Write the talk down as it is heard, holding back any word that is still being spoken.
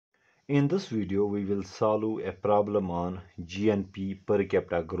In this video, we will solve a problem on GNP per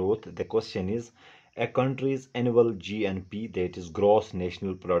capita growth. The question is, a country's annual GNP, that is gross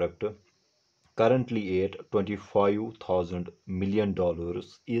national product, currently at $25,000 million,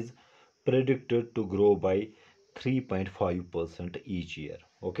 is predicted to grow by 3.5% each year.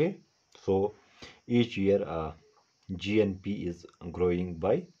 Okay, so each year GNP is growing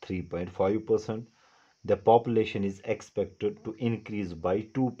by 3.5%. The population is expected to increase by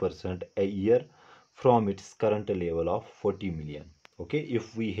 2% a year from its current level of 40 million. Okay,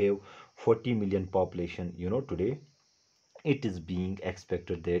 if we have 40 million population, today, it is being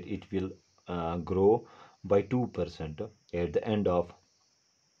expected that it will grow by 2% at the end of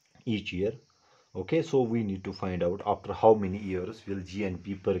each year. Okay, so we need to find out after how many years will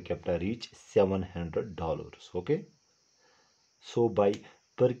GNP per capita reach $700. Okay, so by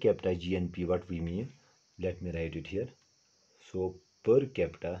per capita GNP, what we mean, let me write it here. So per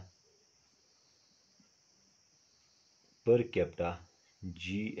capita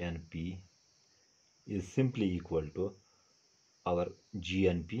GNP is simply equal to our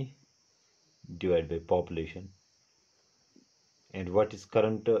GNP divided by population. And what is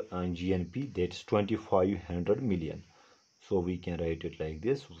current GNP? That's 2500 million. So we can write it like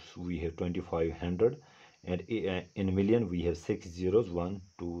this. So we have 2500, and in million we have 6 zeros. 1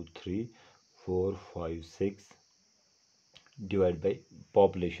 2 3 4 5 6 divided by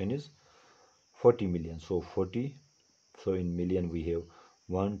population is 40 million. So 40. So in million we have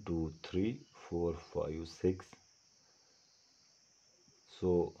 1 2 3 4 5 6.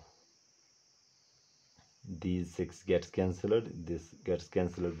 So these 6 gets cancelled, this gets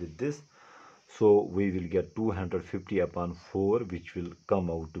cancelled with this, so we will get 250 upon 4, which will come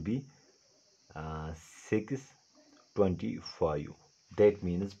out to be 625. That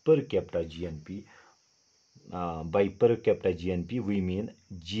means per capita GNP, by per capita GNP we mean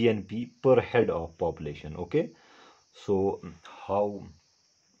GNP per head of population. Okay, so how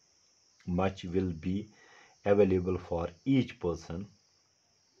much will be available for each person?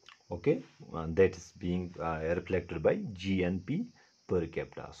 Okay, that is being reflected by GNP per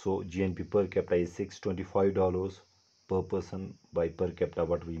capita. So GNP per capita is $625 per person. By per capita,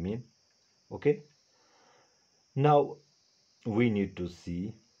 what we mean? Okay, now we need to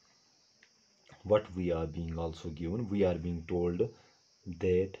see what we are being also given. We are being told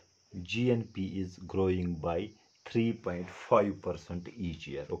that GNP is growing by 3.5% each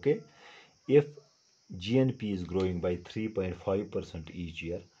year. Okay, if GNP is growing by 3.5% each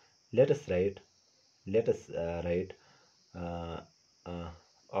year, let us write uh, uh,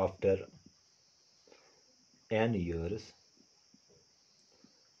 after n years,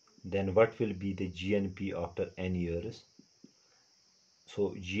 then what will be the GNP after n years?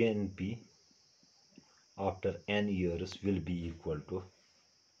 So GNP after n years will be equal to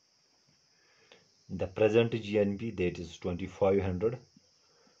the present GNP, that is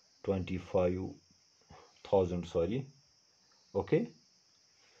 25,000, sorry. Okay,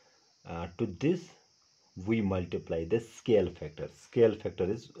 to this we multiply the scale factor. Scale factor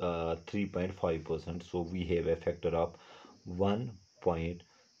is 3.5%, so we have a factor of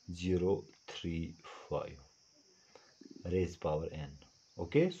 1.035 raised power n.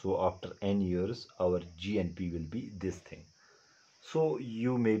 Okay, so after n years our GNP will be this thing. So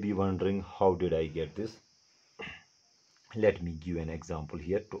you may be wondering, how did I get this? Let me give an example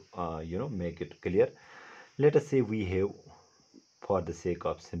here to make it clear. Let us say we have, for the sake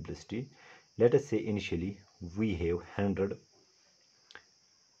of simplicity, let us say initially we have 100.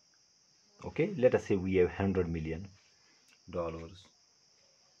 Okay, let us say we have $100 million or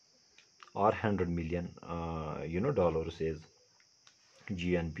 100 million dollars as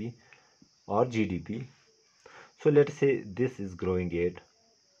GNP or GDP. So let us say this is growing at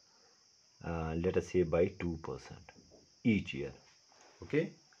let us say by 2% each year.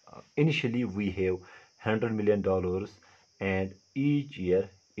 Okay, initially we have $100 million, and each year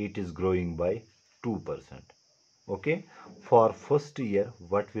it is growing by 2%. Okay, for first year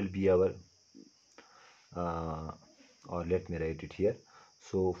what will be our or let me write it here.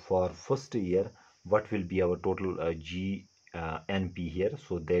 So for first year, what will be our total GNP here?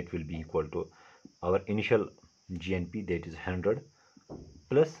 So that will be equal to our initial GNP, that is 100,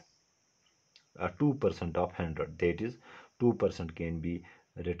 plus 2% of 100, that is 2% can be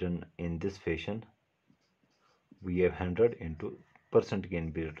written in this fashion. We have 100 into percent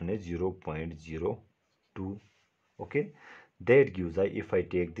can be written as 0.02. Okay, that gives I, if I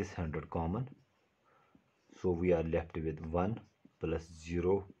take this 100 common, so we are left with 1 plus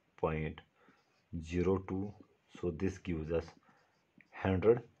 0.02. So this gives us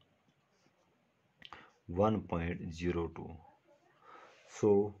 100, 1.02.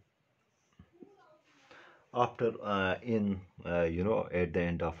 So After at the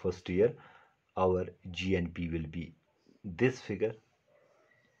end of first year, our GNP will be this figure.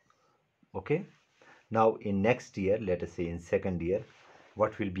 Okay, now in next year, let us say in second year,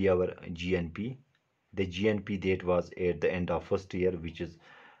 what will be our GNP? The GNP that was at the end of first year, which is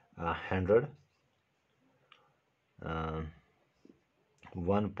 100, uh,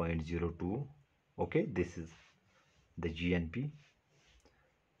 1.02. Okay, this is the GNP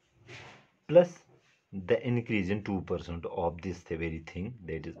plus the increase in 2% of this very thing,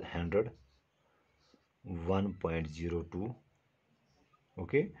 that is 100, 1.02.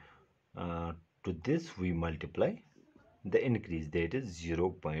 Okay, uh, to this we multiply the increase, that is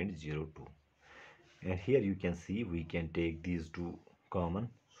 0.02. And here you can see we can take these two common.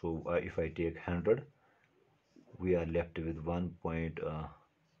 So if I take 100, we are left with 1 point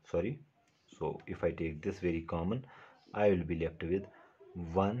sorry, so if I take this very common, I will be left with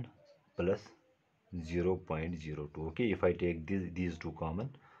 1 plus 0.02. Okay, if I take these two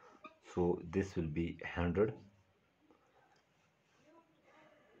common, so this will be 100,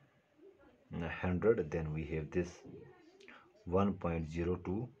 then we have this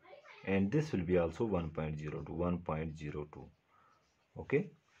 1.02, and this will be also 1.02, 1.02.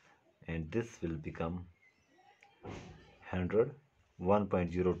 Okay, and this will become 100,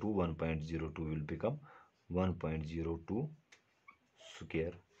 1.02, 1.02 will become 1.02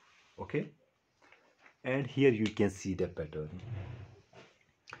 square. Okay, and here you can see the pattern.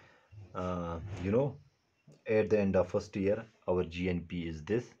 You know, at the end of first year, our GNP is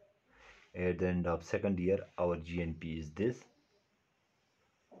this. At the end of second year, our GNP is this.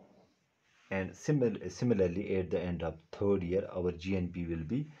 And similarly, at the end of third year, our GNP will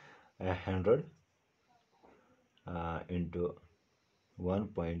be 100 into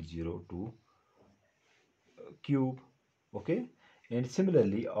 1.02 cube. Okay, and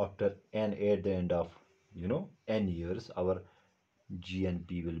similarly, after n, at the end of n years, our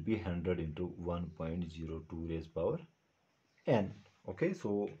GNP will be 100 into 1.02 raised power n. Okay,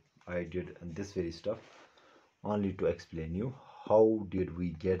 so I did this very stuff only to explain you how did we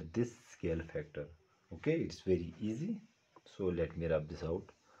get this scale factor. Okay, it's very easy. So let me rub this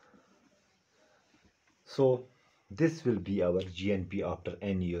out. So this will be our GNP after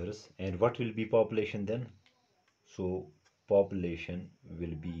n years, and what will be population then? So population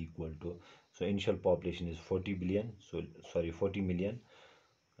will be equal to, so initial population is 40 billion, so sorry, 40 million.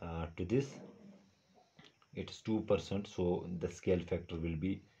 To this it's 2%, so the scale factor will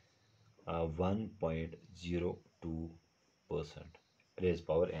be 1.02% raised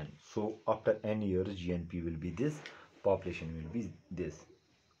power n. So after n years, GNP will be this, population will be this.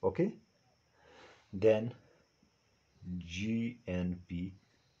 Okay, then GNP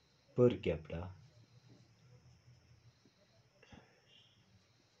per capita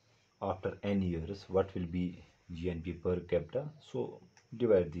after n years, what will be GNP per capita? So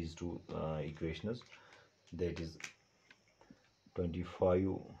divide these two equations, that is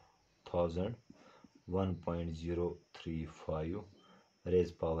 25,000, 1.035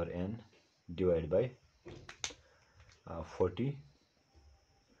 raised power n divided by 40,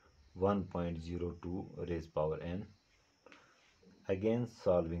 1.02 raised power n. Again,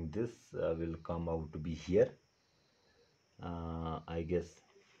 solving this will come out to be here. I guess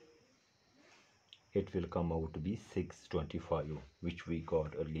it will come out to be 625, which we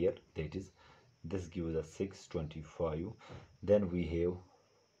got earlier. That is, this gives us 625. Then we have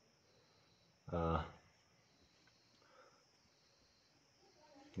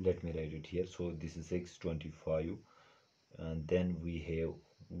let me write it here. So this is 625, and then we have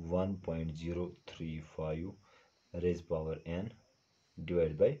 1.035 raised power n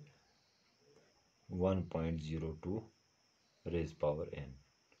divided by 1.02 raised power n.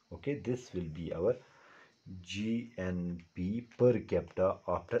 Okay, this will be our GNP per capita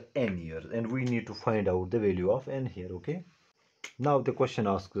after n years, and we need to find out the value of n here. Okay, now the question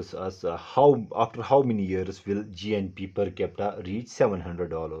asks us how after how many years will GNP per capita reach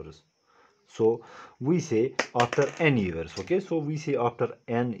 $700? So we say after n years. Okay, so we say after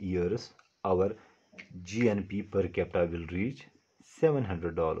n years our GNP per capita will reach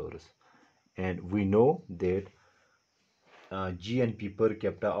 $700, and we know that GNP per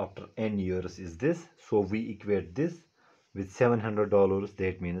capita after n years is this. So we equate this with $700.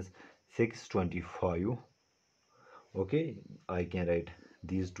 That means 625. Okay, I can write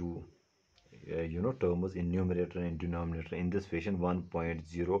these two terms in numerator and denominator in this fashion: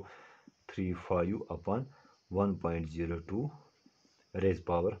 1.035 upon 1.02 raised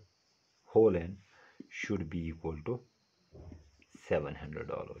power whole n should be equal to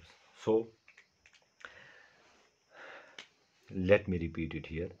 $700. So Let me repeat it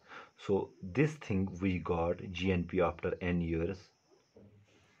here. So this thing we got GNP after n years,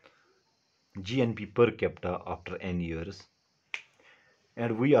 GNP per capita after n years,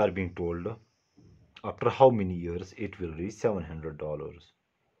 and we are being told after how many years it will reach $700.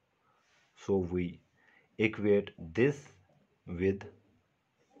 So we equate this with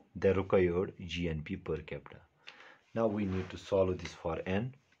the required GNP per capita. Now we need to solve this for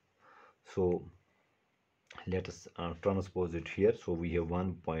n. So let us transpose it here. So we have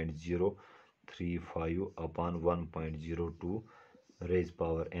 1.035 upon 1.02 raised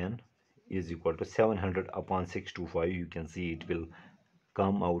power n is equal to 700 upon 625. You can see it will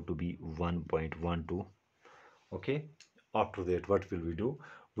come out to be 1.12. Okay, after that what will we do?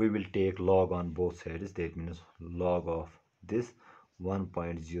 We will take log on both sides. That means log of this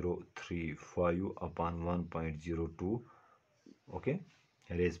 1.035 upon 1.02. Okay,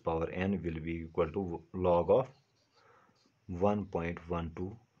 raised power n will be equal to log of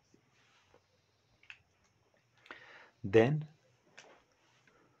 1.12. Then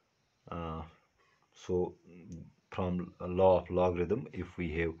so from law of logarithm, if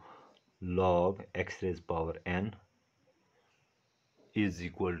we have log x raised power n is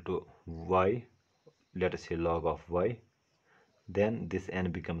equal to y, let us say log of y, then this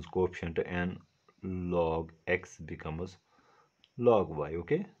n becomes coefficient and log x becomes log y.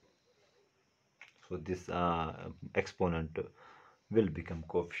 Okay, so this exponent will become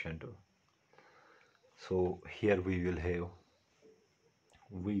coefficient. So here we will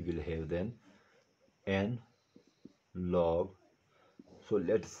have then n log, so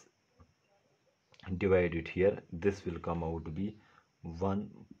let's divide it here. This will come out to be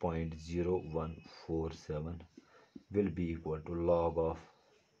 1.0147 will be equal to log of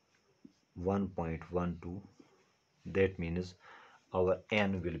 1.12. That means our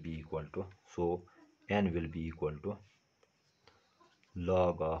n will be equal to, so n will be equal to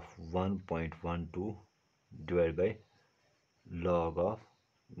log of 1.12 divided by log of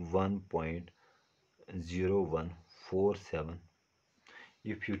 1.0147.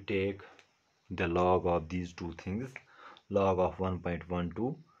 If you take the log of these two things, log of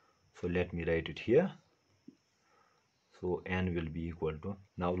 1.12, so let me write it here. So n will be equal to,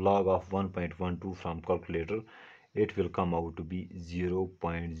 now log of 1.12 from calculator, it will come out to be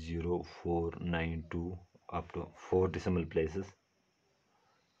 0.0492 up to 4 decimal places.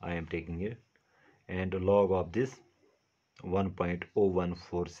 I am taking it, and log of this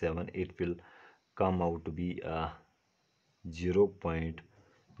 1.0147, it will come out to be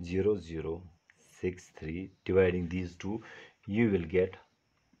 0.0063. Dividing these two, you will get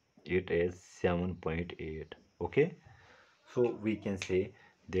it as 7.8. Okay, so we can say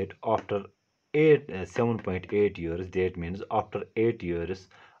that after 7.8 years, that means after 8 years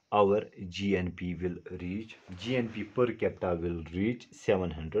our GNP per capita will reach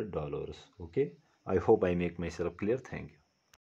 $700. Okay, I hope I make myself clear. Thank you.